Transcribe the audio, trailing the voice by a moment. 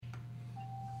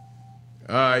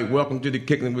All right, welcome to the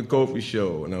Kicking with Kofi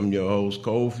show, and I'm your host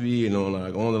Kofi. And on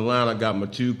the line, I got my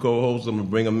two co-hosts. I'm gonna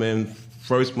bring them in.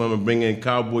 First one, I'm gonna bring in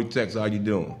Cowboy Tex. How you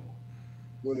doing?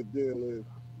 What the deal is?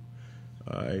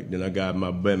 All right, then I got my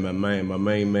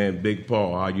main man, Big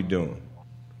Paul. How you doing?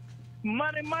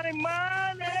 Money.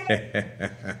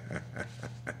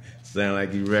 Sound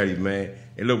like you ready, man.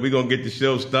 Hey, look, we're gonna get the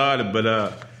show started, but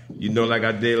like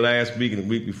I did last week and the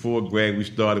week before, Greg, we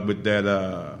started with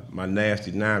that my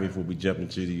nasty nine before we jump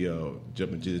into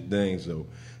the thing. So,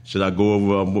 should I go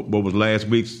over what was last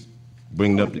week's?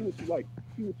 Bring it up. See what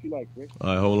you like, man.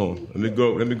 All right, hold on.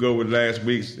 Let me go with last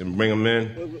week's and bring them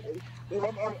in.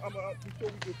 Before we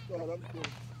get started, I'm just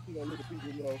gonna let the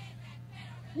people know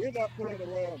we're not playing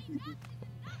around, people.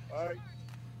 All right,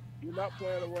 we're not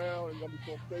playing around, and I'm just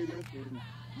gonna say this, and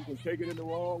you can take it in the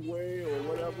wrong way or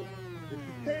whatever. If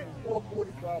you can't score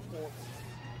 45 points.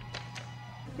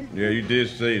 Yeah, you did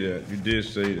say that.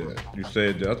 You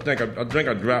said that. I think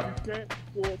I dropped. You can't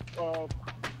score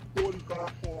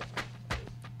 45 points.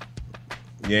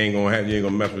 You ain't gonna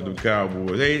mess with them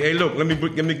Cowboys. Hey, look, let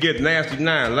me get nasty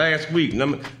nine last week.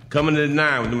 Coming in at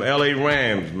 9 with them L.A.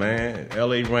 Rams, man.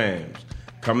 L.A. Rams.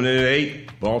 Coming in at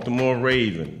 8, Baltimore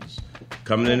Ravens.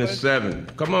 Coming in at 7.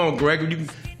 Come on, Greg.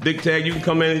 Big Tag, you can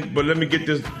come in, but let me get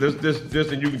this,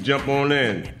 and you can jump on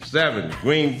in. 7,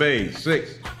 Green Bay.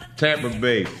 6, Tampa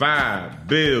Bay. 5,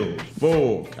 Bills.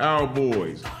 4,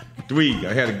 Cowboys. 3,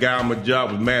 I had a guy on my job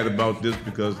was mad about this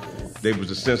because they was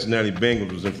the Cincinnati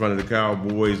Bengals was in front of the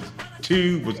Cowboys.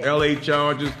 2 was L.A.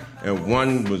 Chargers, and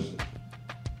 1 was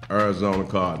Arizona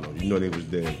Cardinals. You know they was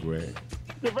there, Greg.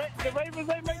 The Ravens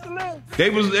ain't make the list.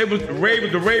 The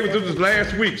Ravens. This was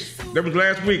last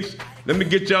week's. Let me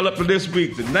get y'all up for this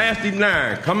week. The nasty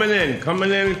nine coming in. Come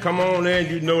on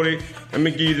in. You know they. Let me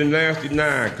give you the nasty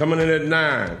nine coming in at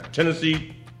 9.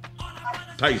 Tennessee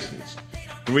Titans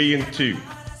 3-2.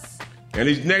 And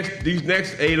these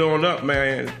next 8 on up,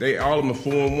 man. They all of them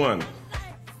are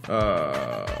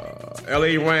 4-1.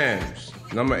 L.A. Rams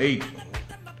number 8.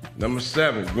 Number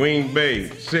 7 Green Bay.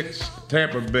 6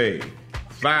 Tampa Bay.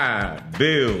 5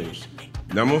 Bills.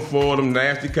 Number 4 them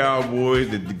nasty Cowboys.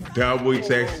 The Cowboy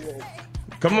Tex.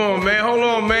 Come on, man. Hold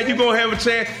on, man. You're going to have a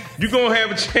chance.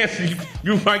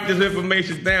 You write this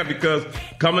information down because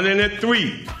coming in at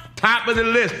 3. Top of the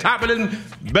list.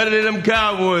 Better than them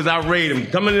Cowboys. I rate them.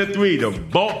 Coming in at 3. The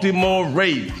Baltimore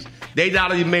Ravens. They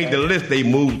not only made the list, they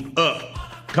moved up.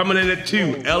 Coming in at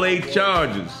 2. L.A.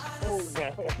 Chargers.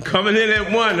 Coming in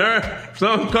at 1,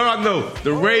 Some Cardinals.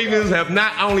 The Ravens have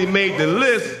not only made the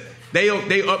list, they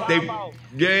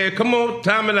yeah, come on,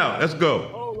 time it out. Let's go.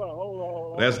 Hold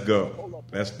on. Let's go.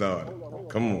 Let's start.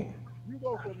 Come on. You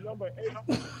go from number 8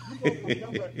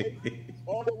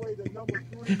 all the way to number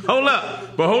 3. Hold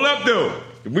up though.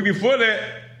 The week before that,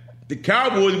 the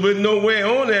Cowboys were nowhere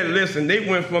on that list, and they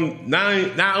went from not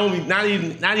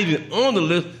even on the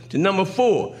list to number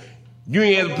 4. You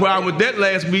ain't had a problem with that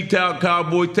last week,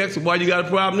 Cowboy Texas. Why you got a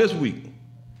problem this week?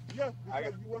 Yes,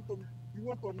 because you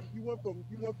went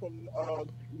from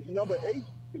number 8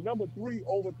 to number 3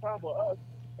 over top of us,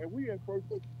 and we in first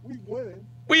place. We winning.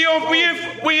 We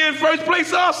in first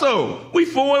place also. We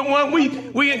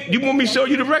 4-1. You want me to show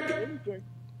you the record? If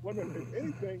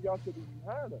anything, y'all should be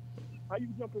behind us. How you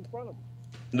jump in front of us?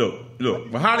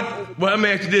 Look. But let me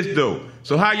ask you this though.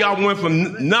 So how y'all went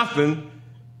from nothing?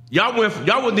 Y'all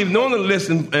wasn't even on the list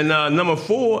and number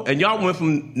 4, and y'all went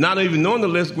from not even on the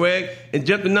list, Greg, and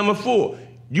jumped to number 4.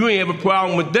 You ain't have a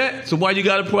problem with that, so why you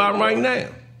got a problem right now?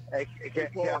 Hey,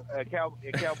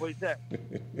 Cowboy Tech.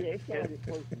 His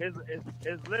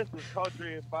list was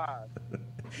country and 5.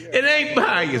 Yeah. It ain't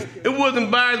biased. It wasn't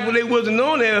biased when they wasn't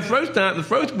on there the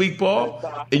first week, Paul.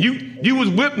 And you was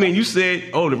with me and you said,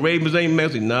 oh, the Ravens ain't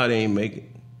messing. Nah, they ain't making.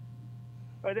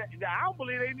 I don't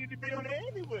believe they need to be on there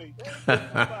anyway.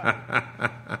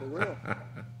 For real.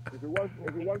 If it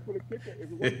wasn't for the kicker,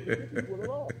 you would have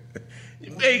lost.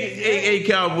 Hey,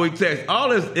 Cowboy Tex, all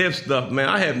this if stuff, man,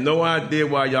 I have no idea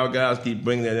why y'all guys keep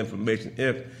bringing that information.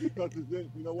 If. Because you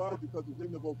know why? Because it's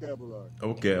in the vocabulary.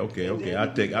 Okay. I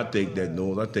take that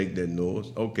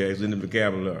noise. Okay, it's in the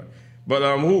vocabulary. But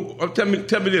tell me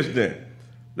this then.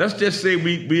 Let's just say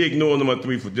we ignore number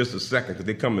 3 for just a second because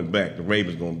they're coming back. The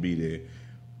Ravens gonna be there.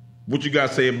 What you got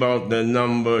to say about the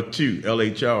number 2, L.A.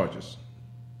 Chargers?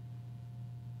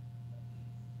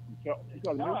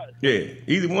 Yeah,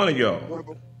 either one of y'all.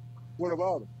 What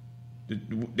about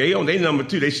them? They number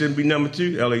 2. They shouldn't be number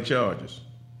 2, L.A. Chargers.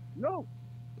 No.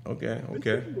 Okay.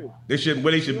 They shouldn't.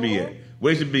 Where they should be at?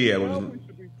 Where they should be at? Cowboys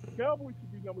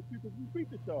should be number 2 because we beat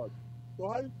the Chargers. So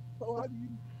how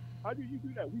do you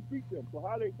do that? We beat them. So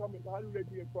how do they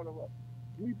be in front of us?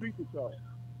 We beat the Chargers.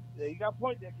 Yeah, you got a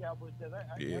point there, Cowboy says.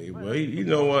 Yeah, well, you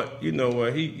know what?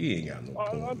 He ain't got no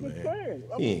point, I'm just man. saying.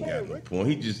 He ain't got no point.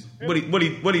 He just what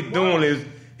he doing is.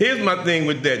 Here's my thing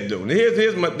with that though.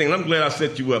 Here's my thing. I'm glad I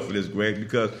set you up for this, Greg,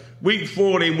 because week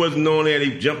 4 they wasn't on there.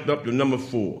 They jumped up to number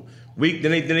 4.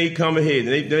 Then they come ahead.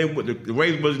 The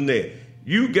Ravens wasn't there.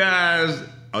 You guys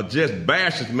are just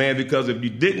bastards, man. Because if you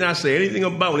did not say anything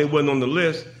about when they wasn't on the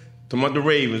list, talking about the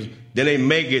Ravens, then they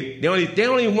make it. They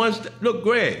only one. Look,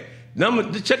 Greg.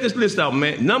 Check this list out,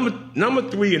 man. Number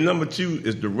 3 and number 2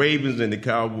 is the Ravens and the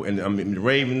Cowboys, the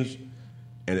Ravens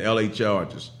and the LA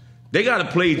Chargers. They got to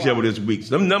play each other this week.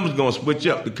 So them numbers gonna switch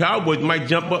up. The Cowboys might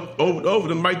jump up over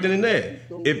them right then and there.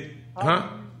 So how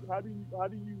do you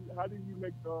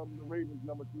make the Ravens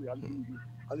number 3? How did you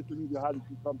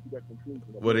come to that conclusion?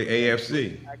 Well, the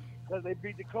AFC. Because they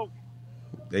beat the Colts.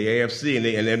 The AFC,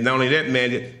 and not only that,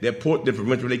 man, their port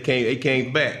differential. They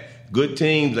came back. Good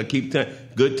teams. I keep telling.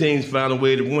 Good teams found a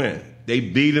way to win. They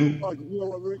beat them. Oh, you know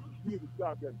what, Rick? You need to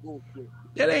stop that bullshit.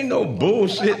 That ain't no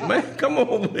bullshit, man. Come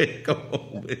on with it.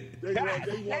 They want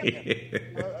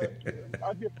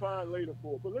I'll get fined later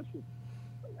for it. But listen,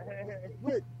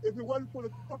 Rick, if it wasn't for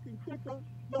the fucking kicker,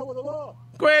 no would have lost.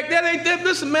 Greg, that ain't that.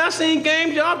 Listen, man, I seen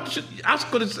games. I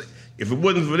could have said, if it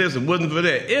wasn't for this, it wasn't for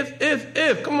that.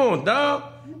 If, come on, dog.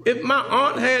 If my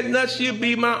aunt had nuts, she'd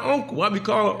be my uncle. I'd be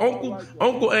calling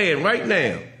Uncle Ed right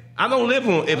now. I don't live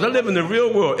if I live in the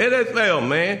real world. NFL,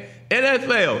 man.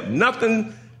 NFL.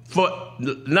 Nothing forever.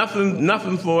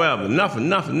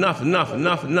 Nothing. I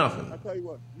tell you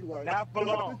what, you're right. Not for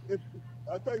long. I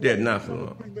tell you Yeah, what, not for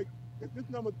long. If this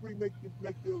number 3 makes the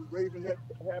Ravens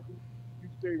happy, you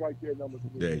stay right there, number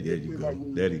 3. There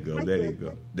you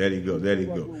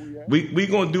go. We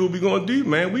gonna do what we gonna do,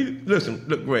 man.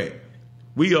 Look, Greg.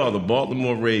 We are the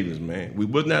Baltimore Ravens, man. We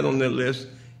was not on that list.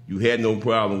 You had no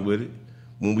problem with it.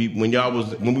 When we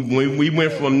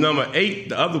went from number 8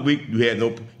 the other week, you had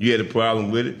a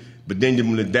problem with it. But then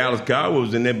when the Dallas Cowboys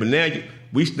was in there, but now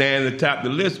we stand at the top of the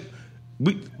list.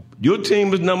 Your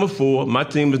team is number 4, my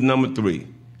team is number 3.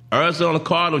 Arizona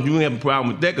Cardinals, you didn't have a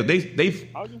problem with that because they.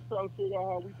 I was just trying to figure out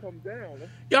how we come down.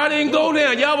 Y'all didn't go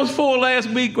down. Y'all was 4 last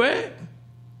week, Greg.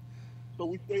 So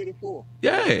we stayed at 4.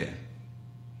 Yeah.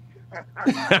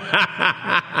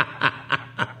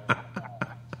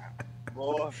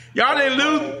 Y'all didn't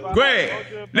lose,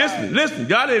 Greg. Listen.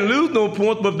 Y'all didn't lose no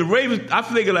points, but the Ravens. I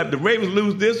figure like if the Ravens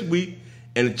lose this week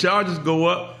and the Chargers go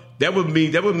up, that would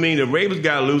mean the Ravens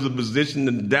got to lose a position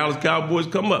and the Dallas Cowboys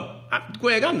come up.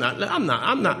 Greg, I'm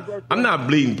not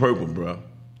bleeding purple, bro.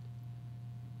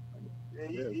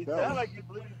 Yeah, you sound like you're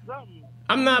bleeding something.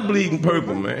 I'm not bleeding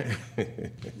purple, man.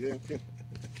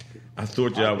 I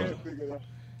thought y'all was.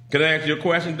 Can I ask you a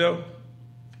question, though?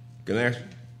 Can I ask you?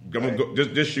 I'm gonna go,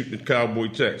 just shoot the Cowboy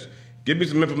text. Give me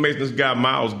some information. This guy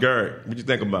Myles Garrett. What you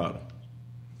think about him?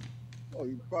 Oh,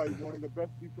 he's probably one of the best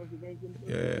defensive ends in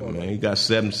the Yeah, man. He got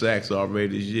 7 sacks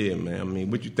already this year, man. I mean,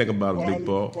 what you think about him, Big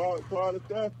Paul? Quality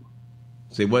assassin.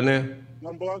 Say what now?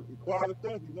 Quality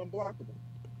assassin. He's unblockable.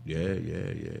 Yeah.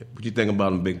 What you think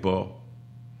about him, Big Paul?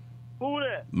 Who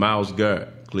that? Myles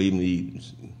Garrett, Cleveland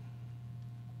Eagles.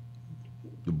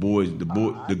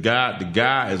 The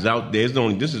guy is out there. It's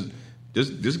only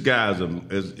this guy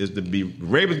is to be.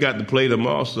 Ravens got to play them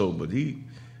also, but he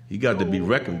got to be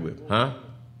reckoned with, huh?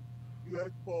 You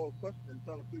asked Paul a question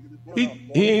trying to figure this one out.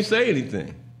 He ain't say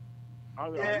anything.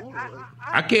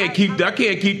 I can't keep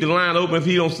the line open if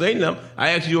he don't say nothing. I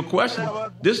asked you a question.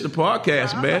 This is the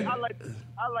podcast, man. I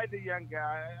like the young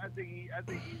guy. I think he's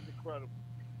incredible.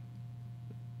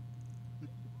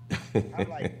 I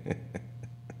like him.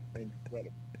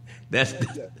 That's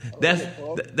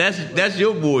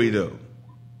your boy though.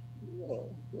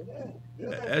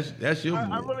 That's your boy.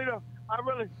 I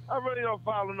really don't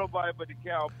follow nobody but the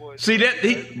Cowboys. See that?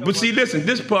 Listen.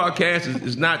 This podcast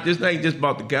is not. This ain't just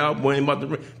about the Cowboys. Ain't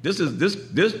about this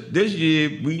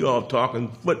year we are talking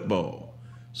football.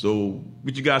 So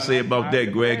what you gotta say about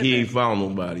that, Greg? He ain't following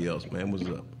nobody else, man. What's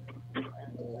up?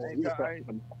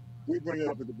 We bring it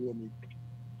up at the board meeting.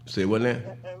 Say what now?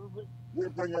 We'll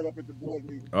bring that up at the board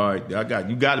meeting. All right,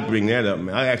 you got to bring that up,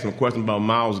 man. I asked him a question about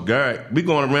Myles Garrett. We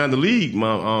going around the league,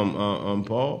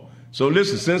 Paul. So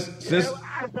listen, since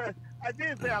I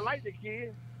did say I like the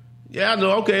kid. Yeah, I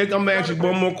know. Okay, I'm gonna ask you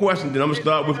one more question. Then I'm gonna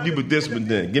start with you with this one.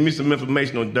 Then give me some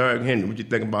information on Derrick Henry. What you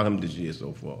think about him this year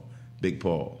so far, Big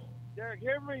Paul? Derrick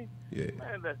Henry. Yeah.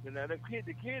 Man, listen, now the kid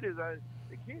is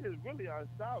really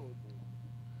unstoppable.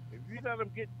 If you let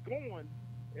him get going,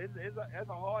 it's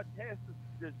a hard task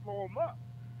to slow him up.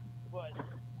 But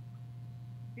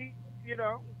he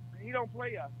don't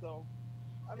play us, so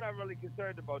I'm not really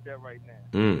concerned about that right now.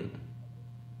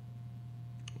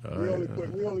 We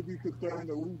only be concerned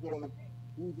with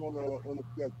who's on the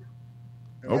schedule.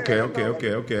 Okay. On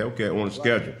the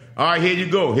schedule. All right, here you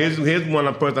go. Here's one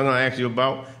I'm gonna ask you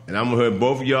about, and I'm gonna hear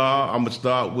both of y'all. I'm gonna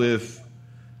start with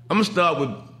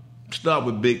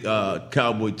big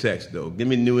Cowboy Tex though. Give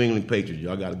me New England Patriots.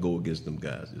 Y'all got to go against them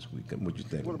guys this week. What you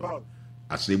think? What about it?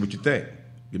 I see what you think.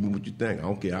 Give me what you think. I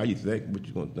don't care how you think. What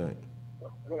you gonna think?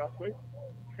 What I think?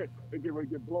 They get ready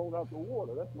to get blown out the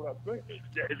water. That's what I think.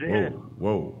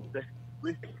 Whoa.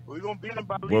 We're gonna beat them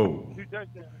by Whoa. 2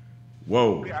 touchdowns.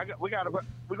 Whoa. We're gonna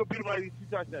beat them by 2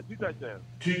 touchdowns. 2 touchdowns.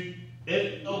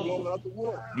 Blown out the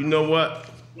water. You know what?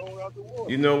 Blown out the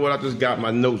water. You know what? I just got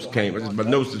my notes my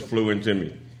notes just flew into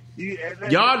me.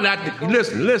 Y'all not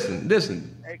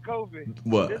listen. Hey, Kobe.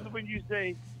 What? This is when you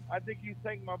say, I think you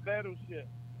sank my battleship.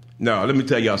 No, let me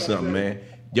tell y'all something, man.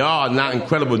 Y'all are not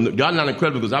incredible. Y'all not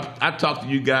incredible because I talked to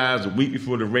you guys a week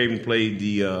before the Ravens played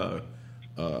the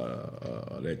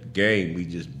that game we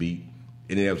just beat,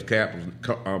 and it was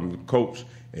the Colts.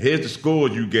 And here's the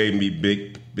scores you gave me,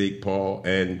 Big Paul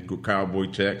and Cowboy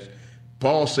Tex.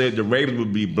 Paul said the Ravens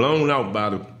would be blown out by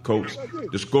the Colts.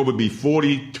 The score would be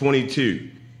 40-22.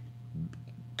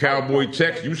 Cowboy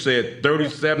Tex, you said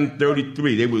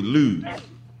 37-33. They would lose.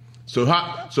 So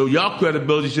y'all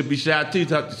credibility should be shot too.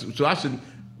 So I said,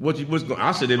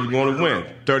 I said they were going to win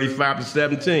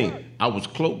 35-17. I was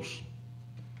close.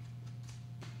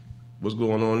 What's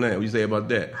going on there? What you say about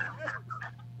that?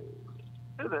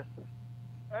 Listen,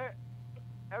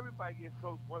 everybody gets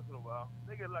close once in a while.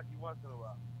 They get lucky once in a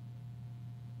while.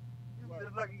 You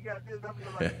get lucky, you got this, I'm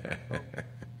lucky.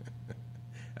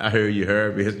 I heard you,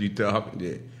 Herbie, as you talking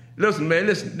there. Listen, man,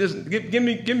 listen. Give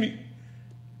me.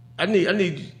 I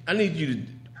need you to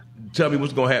tell me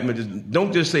what's gonna happen.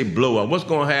 Don't just say blow up. What's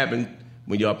gonna happen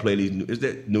when y'all play these? Is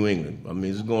that New England? I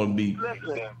mean, it's gonna be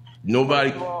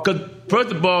nobody. Because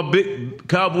first of all, Big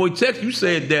Cowboy Tex, you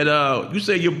said that. You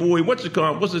said your boy, what's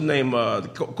his name? The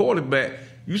quarterback.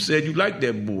 You said you like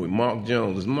that boy, Mark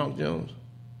Jones. Is Mark Jones?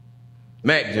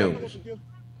 Mac Jones.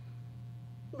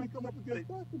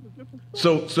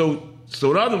 So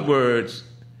in other words,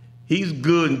 he's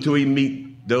good until he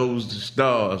meet those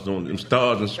stars on them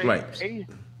stars and stripes. He's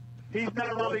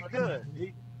not really good.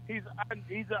 He's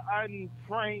an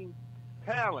untrained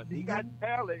talent. He got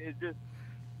talent. It's just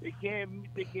they can't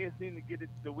seem to get it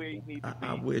the way he needs to be.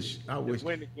 I wish to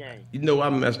win the game. You know, I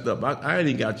messed up. I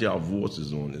ain't got y'all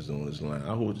voices on this line.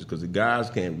 I hope because the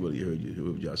guys can't really hear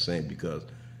what y'all saying because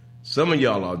some of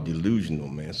y'all are delusional,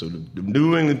 man. So the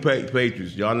New England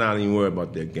Patriots, y'all not even worried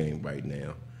about that game right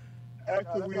now.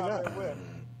 Actually, we're not.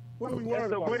 What are we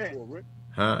worried about for, Rick?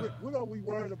 Huh? What are we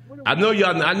worried about? I know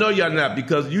y'all not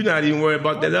because you're not even worried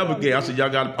about that other game. I said y'all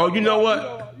got. Oh, you know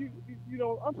what? You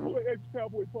know, I'm still an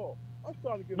ex-Cowboy Paul. I'm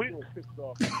starting to get a little pissed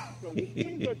off. So the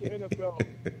teams at the NFL,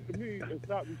 to me, is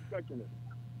not respecting it.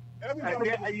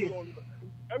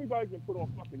 Everybody's been put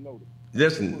on fucking notice.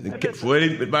 Listen, for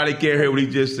anybody can't hear what he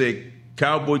just said,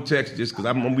 Cowboy Tex, just because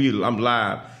I'm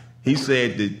live, he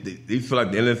said that he feel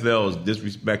like the NFL is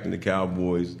disrespecting the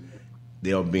Cowboys.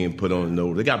 They are being put on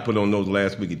notice. They got put on notice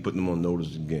last week. He put them on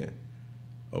notice again.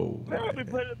 Oh, man.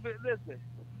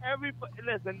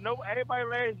 Everybody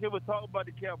last year was talking about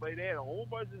the Cowboys. They had a whole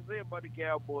bunch to say about the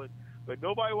Cowboys, but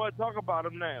nobody want to talk about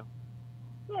them now.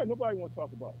 Yeah, nobody want to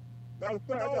talk about it. Matter of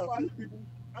fact,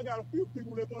 I got a few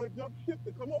people that want to jump ship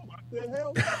to come over. I said,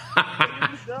 hell.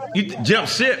 You jump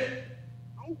ship?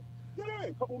 Yeah,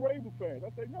 a couple Ravens fans. I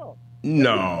said, no.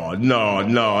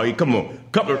 No. Come on.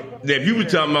 If you were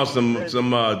talking about some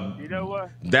you know what?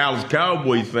 Dallas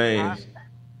Cowboy fans.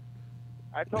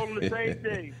 I told them the same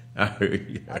thing. I heard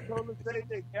you. I told them the same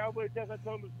thing. Cowboy Tex, I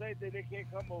told them the same thing. They can't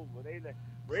come over. They the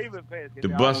Raven fans. The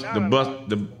bus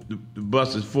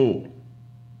is full.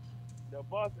 The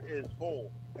bus is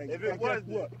full. And if it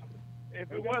wasn't,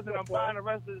 I'm buying the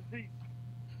rest of the seats.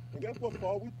 And guess what,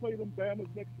 Paul? We play them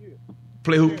Bammers next year.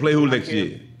 Play who next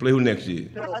year? Play who next year?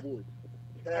 Cowboys.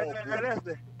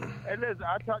 And listen,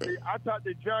 I talked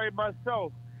to Jerry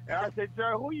myself, and I said,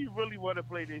 Jerry, who you really want to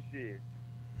play this year?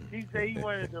 He said he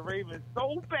wanted the Ravens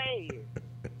so bad.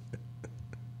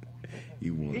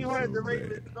 He wanted the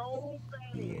Ravens so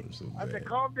bad. I said,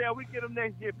 calm down. We get them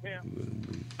next year,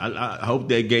 Pam. I hope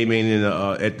that game ain't in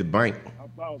at the bank.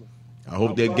 I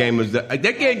hope that game is that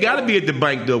game got to be at the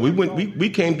bank though. We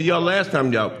came to y'all last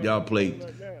time y'all played,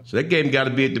 so that game got to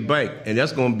be at the bank, and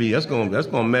that's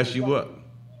gonna mess you up.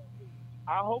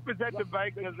 I hope it's at the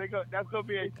bank because that's gonna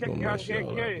be a kick out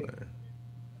game.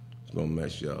 It's gonna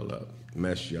mess y'all up.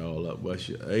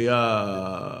 Hey,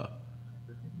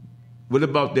 what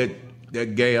about that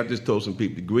game? I just told some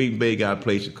people Green Bay got to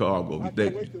play Chicago. I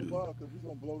can't wait till because we're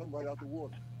gonna blow them right out the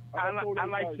water. I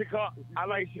like Chicago. I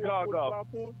like Chicago.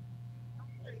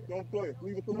 Don't play it.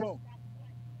 Leave it alone.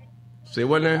 Say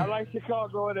what now? I like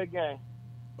Chicago in that game.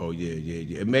 Oh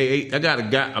yeah. I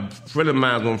got a friend of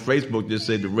mine on Facebook that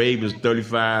said the Ravens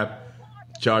 35,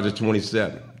 Chargers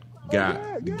 27.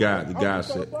 The guy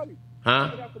said,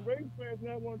 huh?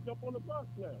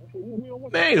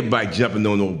 Man, ain't nobody jumping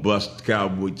on no bus,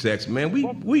 Cowboy Tex, man. We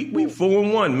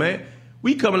 4-1, man.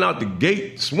 We coming out the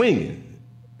gate swinging.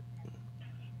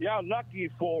 Y'all lucky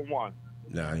 4-1.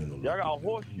 Nah, ain't no lucky. Y'all got a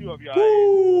horseshoe of y'all.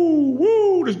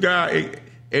 Woo! This guy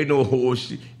ain't no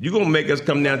horseshoe. You gonna make us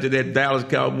come down to that Dallas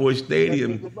Cowboy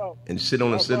Stadium and sit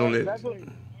on it?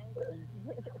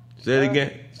 Say it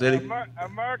again.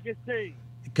 American team.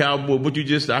 Cowboy. What you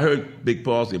just? I heard Big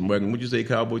Paul say American. What'd you say,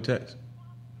 Cowboy Tex?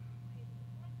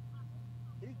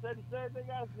 He said the same thing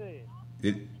I said.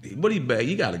 What he back?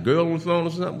 He got a girl on the phone or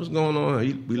something? What's going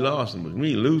on? We lost him, but we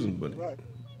ain't losing. But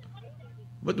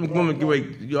what the woman?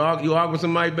 Wait, you arguing with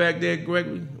somebody back there,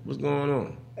 Gregory? What's going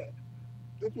on?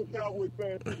 This was Cowboy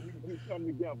fans. We come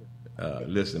together.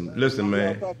 Listen,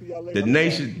 man. The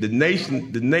nation.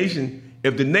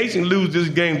 If the nation lose this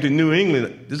game to New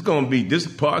England, this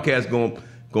podcast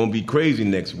gonna be crazy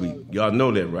next week. Y'all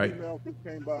know that, right? She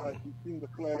came by. She seen the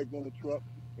flags on the truck,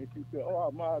 and she said, "Oh, I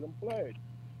admire them flags."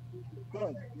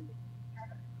 Son.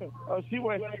 Oh, she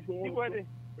went to the Cowboy. I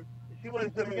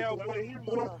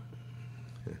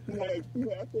said,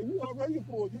 you already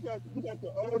for it. You got the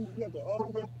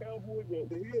West Cowboy, the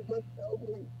head West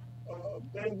Cowboy,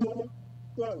 Bengals.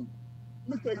 Son,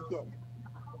 let me tell you something.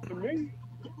 To me,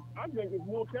 I think there's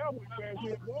more Cowboy fans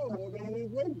here in Baltimore than there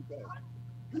is Ravens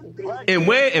fans. And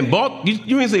where in Baltimore?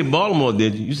 You didn't say Baltimore,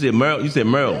 did you? You said Maryland. You said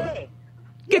Maryland. Yeah.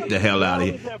 Get the hell out of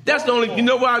here. That's the only. You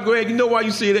know why, Greg? You know why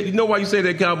you say that? You know why you say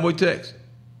that, Cowboy Tex?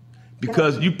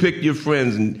 Because you pick your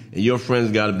friends, and your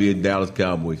friends got to be a Dallas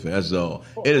Cowboy fan. That's all.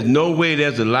 There's no way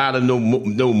there's a lot of no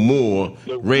more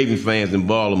Raven fans in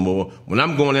Baltimore. When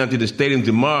I'm going down to the stadium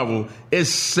tomorrow, it's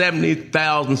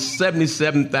 70,000,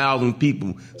 77,000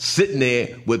 people sitting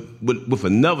there with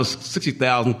another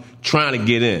 60,000 trying to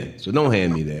get in. So don't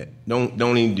hand me that.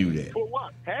 Don't even do that.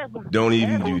 Don't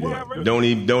even do that. Don't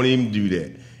even do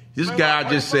that. This guy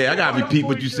just said, I got to repeat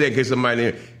what you said in case somebody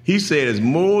there. He said there's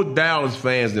more Dallas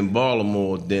fans in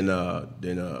Baltimore than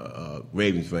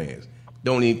Ravens fans.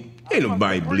 Ain't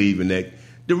nobody believing that.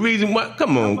 The reason why,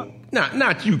 come on,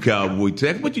 not you, Cowboy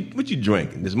Tex. What you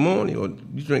drinking this morning, or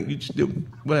you still?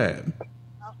 What happened?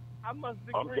 I must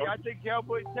agree. I think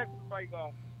Cowboy Tex is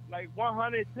like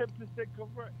 110%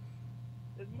 correct.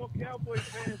 There's more Cowboy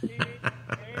fans here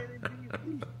and in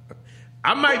DC.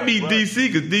 I might be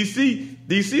DC because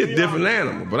DC a different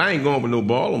animal, but I ain't going with no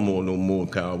Baltimore no more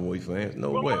Cowboy fans. No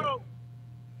way.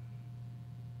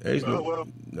 There's no.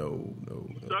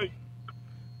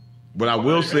 But I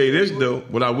will say this though,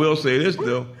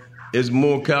 is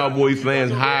more Cowboy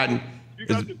fans hiding.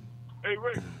 Hey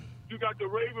Rick, you got the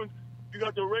Ravens. You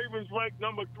got the Ravens ranked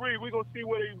number 3. We're gonna see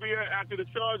where they be at after the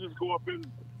Chargers go up in.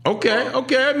 Okay.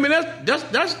 I mean that's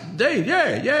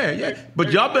yeah.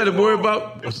 But y'all better worry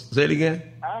about. Say it again.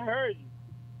 I heard you.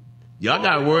 Y'all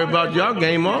got to worry about y'all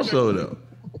game also though.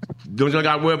 Don't y'all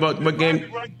got to worry about what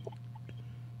game?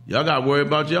 Y'all got to worry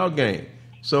about y'all game.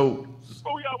 So.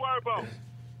 Who y'all worry about?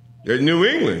 New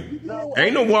England.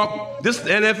 Ain't no walk. This is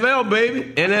NFL,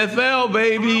 baby. NFL,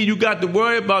 baby. You got to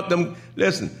worry about them.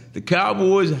 Listen, the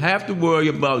Cowboys have to worry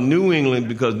about New England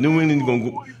because New England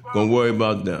gonna worry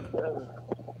about them.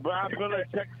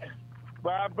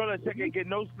 Brian Belichick ain't get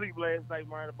no sleep last night,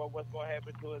 worrying about what's going to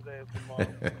happen to his ass tomorrow.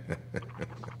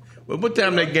 Well, what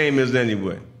time that game is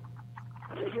anyway?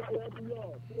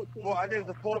 Well, I think it's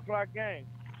a 4 o'clock game.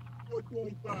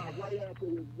 4:25, right after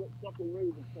the fucking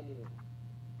Ravens coming in.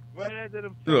 Right after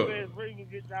the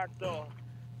Ravens get knocked off.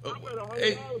 I bet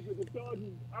 $100 if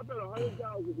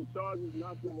the Chargers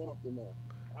knock them off tomorrow.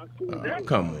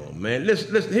 Come on, man.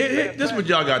 Listen. This is what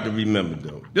y'all got to remember,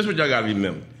 though. This is what y'all got to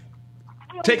remember.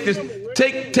 Take this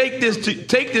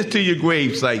to your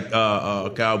gravesite,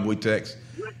 Cowboy Tex.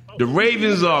 The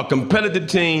Ravens are a competitive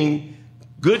team.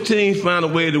 Good teams find a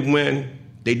way to win.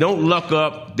 They don't luck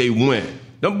up. They win.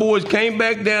 Them boys came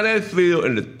back down that field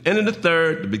in the end of the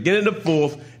third, the beginning of the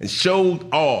fourth, and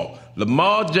showed all.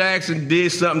 Lamar Jackson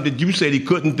did something that you said he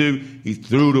couldn't do. He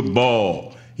threw the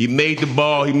ball. He made the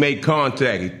ball. He made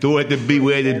contact. He threw it to be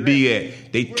where it to be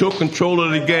at. They took control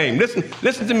of the game.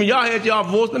 Listen to me. Y'all had y'all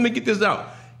voice. Let me get this out.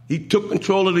 He took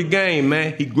control of the game,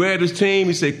 man. He grabbed his team.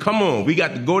 He said, come on. We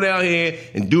got to go down here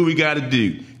and do what we got to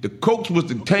do. The coach was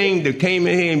the team that came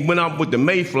in here and went out with the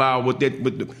Mayflower with back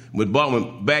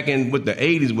in with the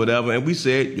 80s, whatever. And we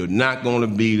said, you're not going to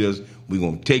beat us. We're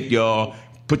going to take y'all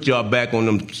put y'all back on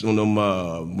them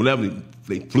whatever.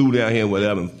 They flew down here,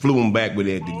 whatever, and flew them back where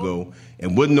they had to go.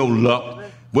 And wasn't no luck.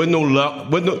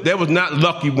 That was not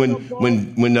lucky when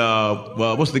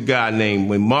what's the guy name?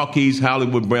 When Marquise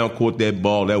Hollywood Brown caught that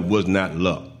ball, that was not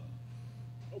luck.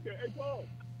 Okay, hey, Paul.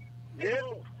 Yeah.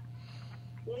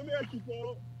 So let me ask you,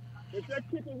 Paul. If that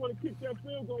kicker would have kicked that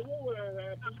field goal, what would have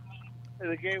happened?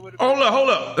 Hold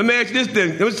up. Let me ask you this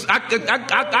thing.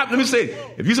 Let me say,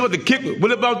 if you said the kicker,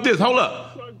 what about this? Hold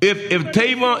up. If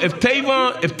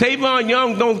Tavon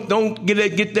Young don't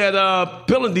get that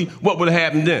penalty, what would have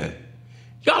happened then?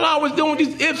 Y'all always doing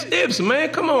these ifs,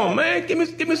 man. Come on, man. Give me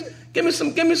some. I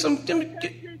can't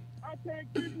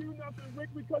give you nothing, Rick,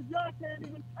 because y'all can't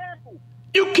even tackle.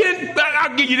 You can't.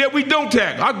 I'll give you that. We don't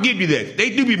tackle. I'll give you that.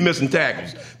 They do be missing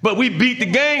tackles, but we beat the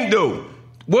game though.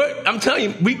 What I'm telling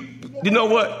you, You know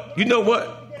what?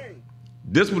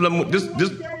 This. Y'all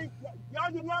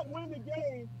did not win the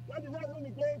game. Y'all did not win the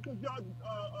game because y'all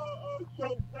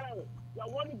showed talent.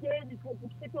 Y'all won the game because the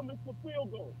kicker missed the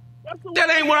field goal. That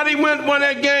ain't why they won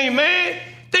that game, man.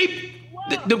 The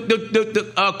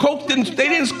coach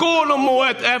didn't score no more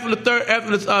after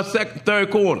the third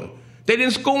quarter. They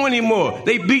didn't score anymore.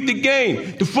 They beat the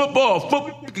game. The football,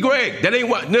 Greg. That ain't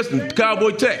what. Listen, Cowboy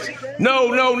Tex.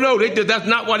 No. That's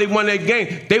not why they won that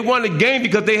game. They won the game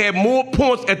because they had more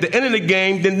points at the end of the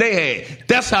game than they had.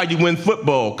 That's how you win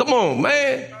football. Come on,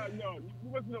 man. No, you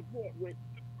wasn't a point, Rick.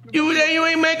 You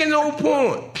ain't making no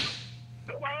point.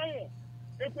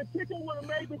 If the kicker would have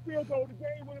made the field goal, the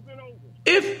game would have been over.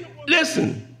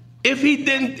 If he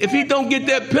don't get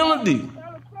that penalty,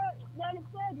 Matter of fact,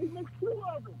 he missed 2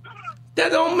 of them. that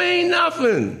don't mean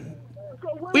nothing. So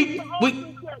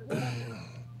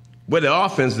where the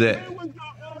offense at? Where was your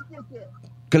offense at?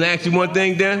 Can I ask you one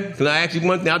thing, Dan? Can I ask you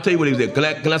one thing? I'll tell you what he was at.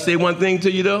 Can I say one thing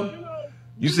to you though?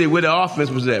 You say where the offense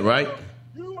was at, right?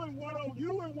 You and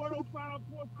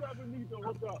 105.7 need to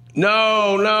hook up.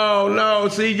 No.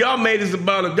 See, y'all made it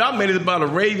about the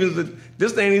Ravens.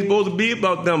 This ain't even supposed to be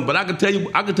about them. But I can tell you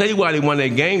why they won that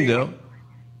game though.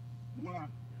 Why?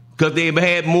 Because they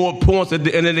had more points at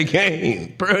the end of the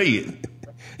game. Period.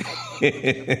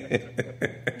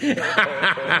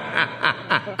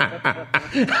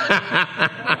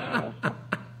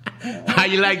 How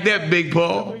you like that, Big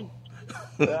Paul?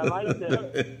 I like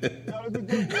that. That was a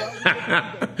good one.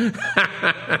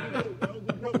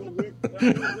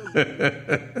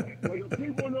 But the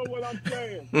people know what I'm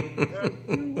saying.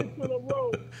 3 weeks in a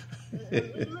row.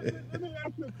 Let me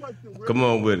ask you a question, Rick. Come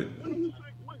on with it. What do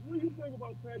you think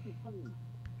about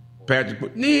Patrick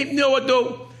Queen? You know what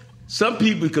though? Some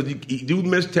people, because he do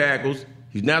miss tackles.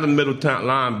 He's not a middle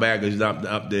linebacker. He's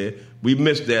up there. We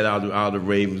missed that out of the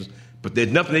Ravens. But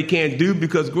there's nothing they can't do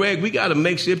because, Greg, we got a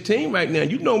makeshift team right now.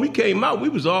 You know, we came out. We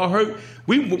was all hurt.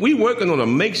 We working on a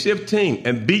makeshift team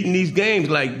and beating these games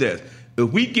like this.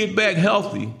 If we get back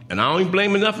healthy, and I ain't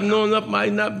blaming nothing on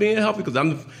somebody not being healthy because I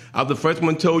was the first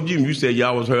one told you, and you said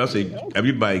y'all was hurt. I said,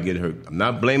 everybody get hurt. I'm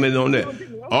not blaming it on that.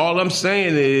 All I'm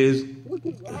saying is, How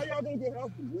y'all gonna get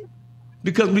healthy, Rick?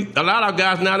 because a lot of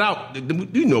guys not out.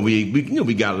 You know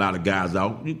we got a lot of guys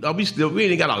out. We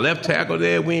ain't got a left tackle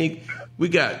there. We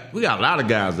got a lot of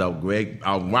guys out, Greg.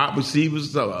 Our wide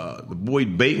receivers, the boy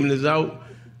Bateman is out.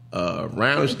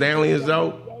 Ryan Stanley is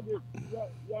out.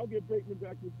 Y'all get Bateman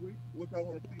back this week. What's I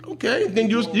want to see? Okay, then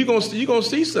you gonna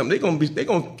see something. They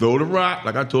gonna throw the rock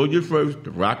like I told you first.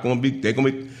 The rock gonna be. They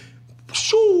gonna be.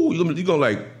 Shoo! You gonna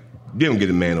like. They don't get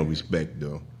a man no respect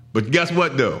though. But guess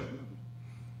what though?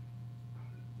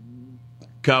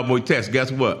 Cowboy Tex,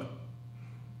 guess what?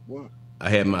 What? I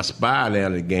had my spy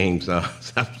down at the game, so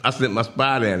I sent my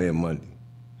spy down there Monday.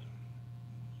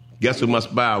 Guess who my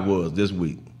spy was this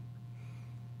week?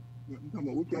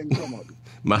 What game you talking about?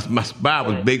 My spy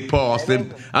was Big Paul.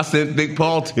 I sent Big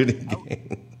Paul to the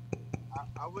game.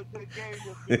 I went to the game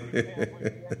this week.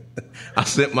 I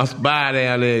sent my spy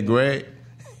down there, Greg.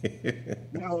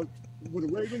 Now, with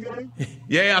the Raven game?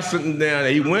 Yeah, I sent him down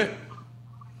there. He went.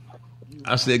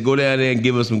 I said, go down there and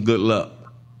give us some good luck.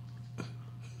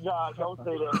 Nah, don't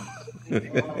say that.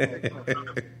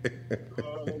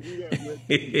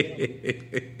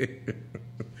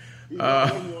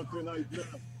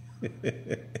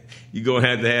 You're going to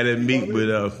have that meet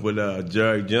with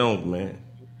Jerry Jones, man.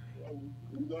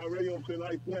 He's already on thin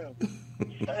ice now.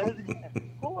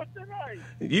 Who was tonight?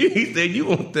 He said you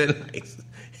want thin ice.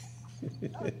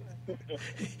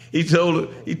 He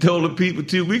told the people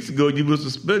 2 weeks ago you were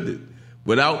suspended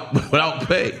without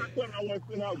pay. I want to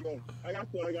send out, though. I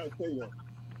got to say that.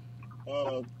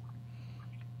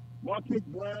 Marquise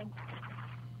Brown,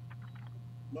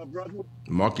 my brother.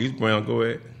 Marquise Brown, go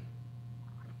ahead.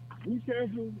 Be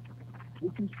careful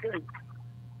what you say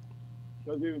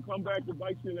Because they will come back to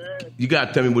bite you in the ass. You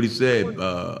gotta tell me what he said,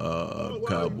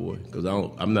 Cowboy, because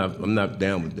I'm not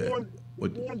down with that. He's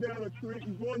going down the street.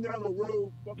 He's going down the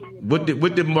road.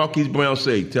 What did Marquise Brown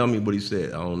say? Tell me what he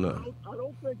said. I don't know. I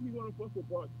don't think he's going to fuck with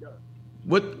Bart Scott.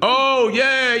 What? Oh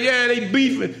yeah, they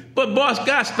beefing. But Bart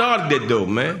Scott started that though,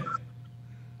 man.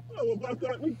 Oh, well, Bart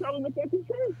Scott, we telling the fucking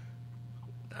truth.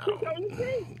 He's telling the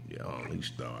truth. Yeah, he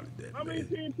started that. How many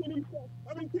teams can he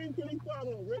start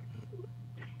on, Rick?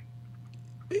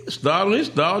 He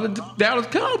started the Dallas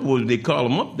Cowboys. They call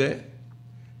him up there.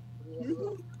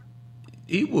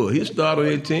 He will. He'll start on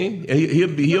that team, and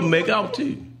he'll make out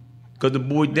too, because the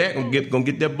boy Dak gonna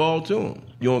get that ball to him.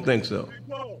 You don't think so?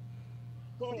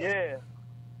 Yeah.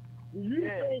 Do you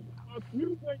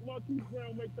think Marquise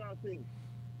Brown makes our team?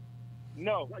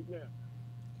 No. Right now.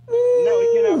 No, he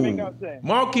cannot make our team.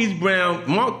 Marquise Brown.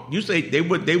 You say they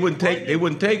wouldn't take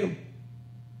him?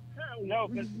 Hell No,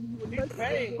 because he's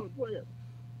fast.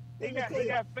 He's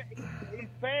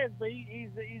fast, but he's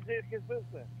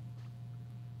inconsistent.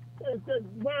 It's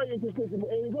very inconsistent.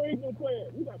 And where he gonna play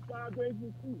at? We got 5 days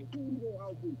in season. Who he gonna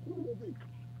outdo? Who he gonna be?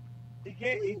 He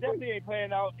definitely ain't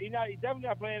playing out. He definitely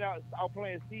not playing out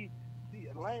playing C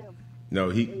Lamb.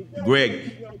 No,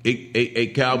 Greg, a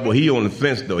Cowboy. He on the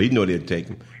fence though. He know they'll take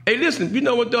him. Hey, listen, you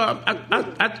know what, dog?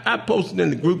 I posted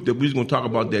in the group that we was gonna talk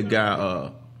about that guy,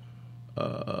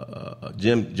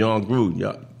 John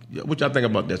Gruden. What y'all think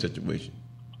about that situation?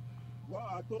 Well,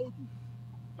 I told you.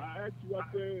 I asked you. I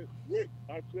said, Rick.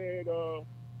 I said, do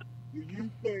you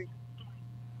think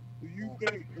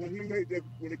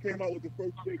when it came out with the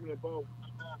first statement about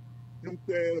him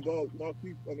saying about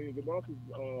Marcus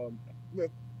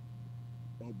Smith,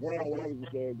 Brown, whatever,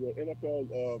 the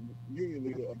NFL union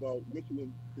leader about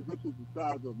Michelin, this was the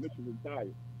size of Michelin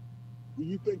tires. Do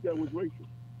you think that was racial?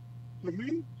 To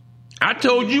me, I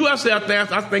told you. I said I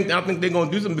think they're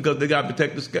gonna do something because they got to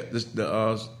protect the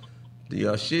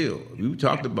shield. We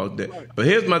talked about that. Right. But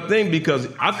here's my thing, because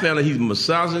I found that he's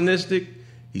misogynistic,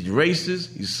 he's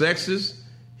racist, he's sexist,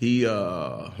 he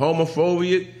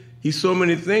homophobic. He's so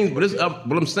many things. But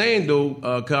what I'm saying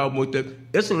though, Cowboy, that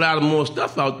it's a lot of more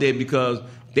stuff out there, because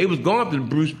they was going after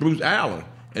Bruce Allen,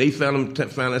 and they found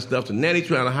that stuff. So now they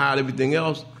trying to hide everything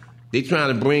else. They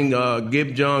trying to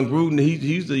give John Gruden.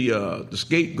 He's the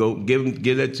scapegoat.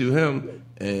 Give that to him,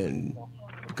 and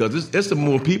because there's some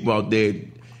more people out there.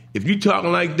 If you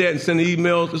talking like that and sending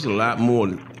emails, there's a lot more.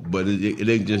 But it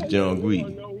ain't just John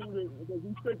Gruden. Because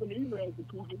you sent them emails to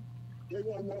people, they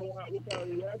want to know what kind of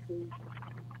reaction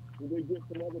they get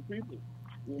from other people.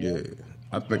 You know? Yeah,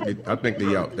 I think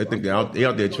they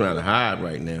out there trying to hide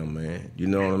right now, man. You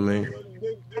know what I mean?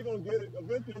 They're gonna get it.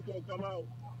 Eventually, it's gonna come out.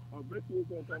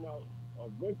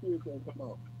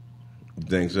 You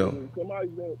think so?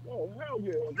 Somebody's going, oh hell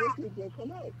yeah! Eventually, it's gonna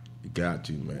come out. You got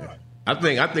to, man. I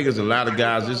think it's a lot of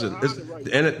guys. The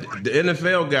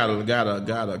NFL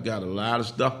got a lot of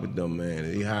stuff with them,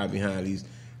 man. They hide behind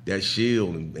that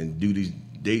shield and do these.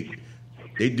 They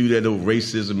do that old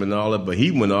racism and all that. But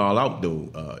he went all out though.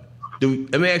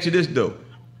 Let me ask you this though: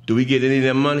 do we get any of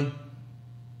that money?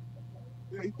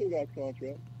 Yeah, he still got a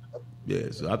contract.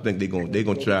 Yeah, so I think they're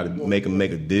gonna try to make him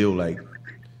make a deal like.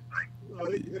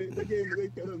 They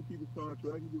tell him to keep his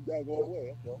contract. He just gotta go away.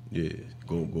 That's all. Yeah,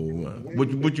 go around.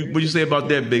 What you say about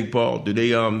that, Big Paul? Do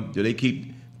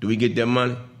we get that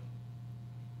money?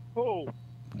 Who?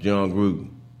 John Gruden.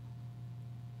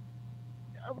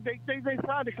 They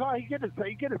signed the contract.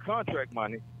 He get his contract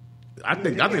money. I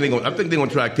think they're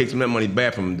gonna try to take some of that money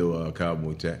back from him, though,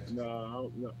 Cowboy tax.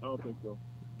 No, I don't think so.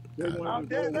 They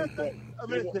want him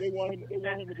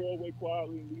to go away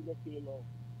quietly and leave us here alone.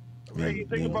 Yeah, you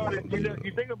think about it.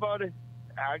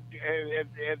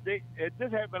 If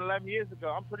this happened 11 years ago,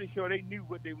 I'm pretty sure they knew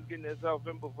what they was getting themselves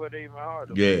in before they even hired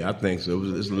him. Yeah, I think so.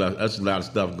 That's a lot of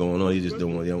stuff going on. He just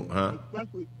don't want, huh?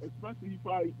 Especially he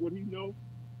probably what he know.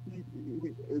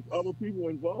 There's other people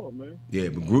involved, man. Yeah,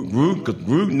 but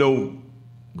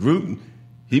Gruden,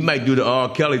 he might do the R.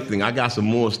 Kelly thing. I got some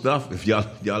more stuff if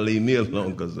y'all leave me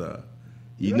alone, because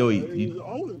he. The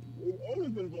owner's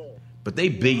involved. But they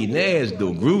billionaires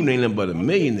though. Gruden ain't nothing but a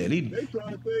millionaire. They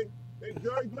trying to say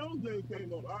Jerry Jones name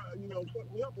came up.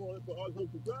 Put me up on it for all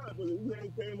jokes aside, but his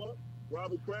name came up.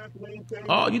 Robert Kraft's name came up.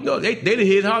 Oh, they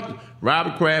hit hard.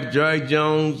 Robert Kraft, Jerry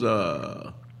Jones,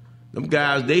 them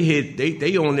guys, they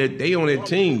on their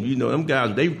team. You know, them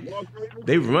guys, they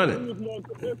run it.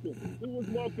 Who was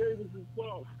Mark Davis'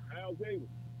 boss? Al Davis.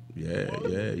 Yeah. All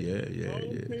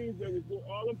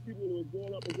them people that was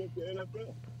going up against the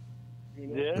NFL. You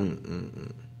know?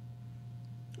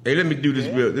 Yeah. Hey, let me do this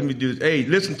real. Let me do this. Hey,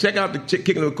 listen, check out the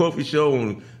Kicking the Kofi show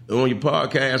on your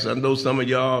podcast. I know some of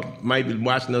y'all might be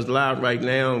watching us live right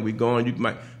now. We going. You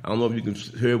might. I don't know if you can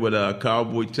hear what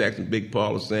Cowboy Tex and Big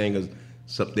Paul are saying.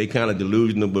 They kind of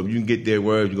delusional, but if you can get their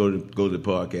words, you go to the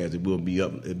podcast. It will be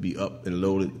up. It'll be up and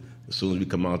loaded as soon as we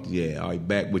come out the air. All right,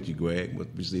 back with you, Greg. What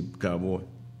you say, Cowboy?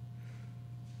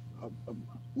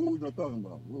 What was I talking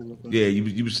about? Yeah,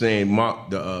 you were saying Mark.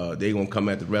 They gonna come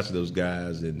at the rest of those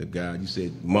guys, and the guy you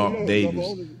said Mark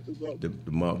Davis, the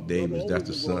Mark Davis. That's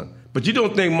the son. But you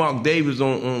don't think Mark Davis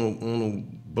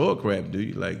on bull crap, do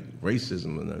you? Like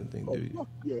racism or anything, do you?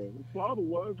 Yeah, his father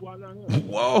was. Why not him?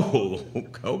 Whoa.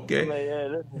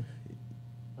 Okay.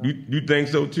 You think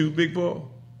so too, Big Paul?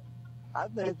 I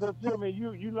think so too. I mean,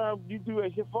 you learn, you do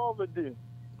as your father do.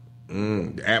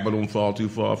 The apple don't fall too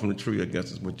far from the tree. I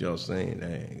guess is what y'all saying.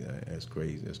 Dang, that's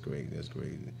crazy. That's crazy.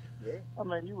 Yeah. I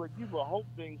mean, you would hope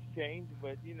things change,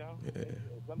 but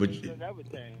some things never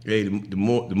change. Hey, the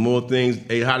more things.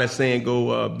 Hey, how that saying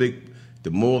go, Big?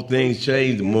 The more things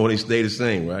change, the more they stay the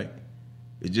same, right?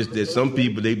 It's just that some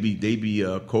people they be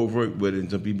covert with it,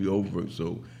 and some people be overt.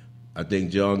 So I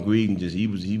think John Green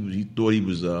he thought he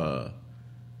was.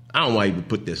 I don't want to even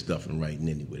put that stuff in writing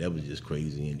anyway. That was just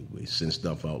crazy anyway. Send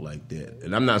stuff out like that.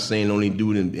 And I'm not saying only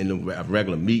do it in a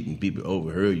regular meeting, people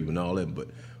overheard you and all that. But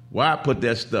why send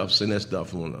that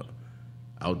stuff on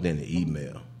out there in the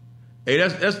email? Hey,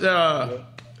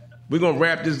 we're gonna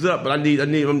wrap this up. But I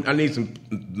need some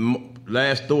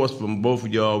last thoughts from both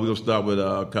of y'all. We're gonna start with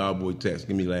Cowboy Tex.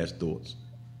 Give me last thoughts.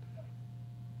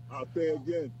 I'll say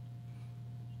again,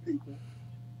 people.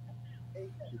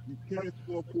 If you can't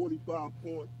score 45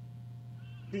 points,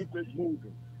 keep it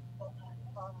moving.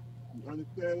 You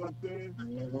understand what I'm saying?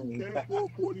 If you can't score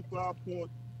 45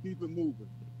 points, keep it moving.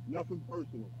 Nothing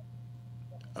personal.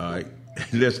 All right.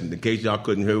 Listen, in case y'all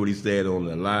couldn't hear what he said on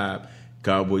the live,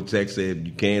 Cowboy Tex said if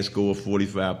you can't score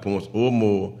 45 points or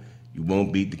more, you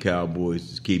won't beat the Cowboys.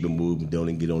 Just keep it moving. Don't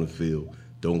even get on the field.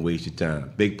 Don't waste your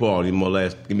time. Big Paul, give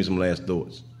me some last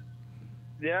thoughts.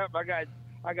 Yeah,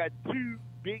 I got two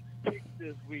big picks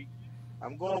this week.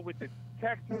 I'm going with the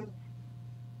Texans.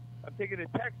 I'm taking the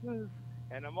Texans,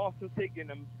 and I'm also taking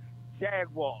the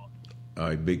Jaguars. All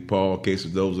right, Big Paul, in case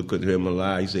of those who couldn't hear him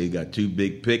live, he said he got two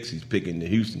big picks. He's picking the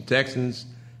Houston Texans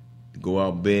to go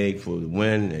out big for the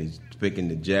win, and he's picking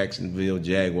the Jacksonville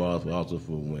Jaguars also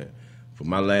for a win. For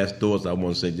my last thoughts, I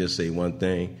want to say one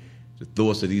thing. The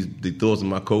thoughts of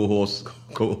my co-hosts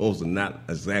are not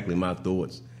exactly my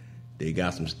thoughts. They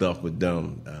got some stuff with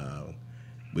them.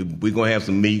 We're gonna have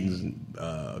some meetings.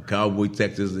 Cowboy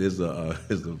Texas is a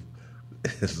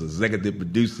executive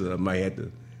producer. I might have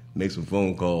to make some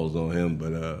phone calls on him,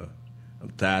 but I'm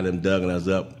tired of them dugging us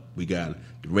up. The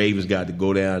Ravens got to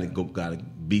go down and got to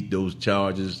beat those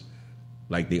Chargers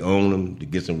like they own them to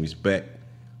get some respect.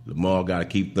 Lamar got to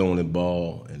keep throwing the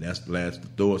ball, and that's the last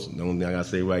thoughts. The only thing I got to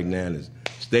say right now is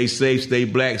stay safe, stay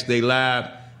black, stay live.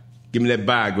 Give me that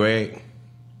bye, Greg.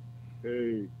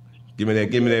 Hey. Give me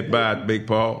that bye, Big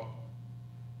Paul.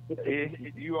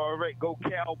 You all right? Go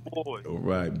Cowboys. All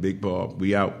right, Big Paul.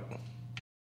 We out.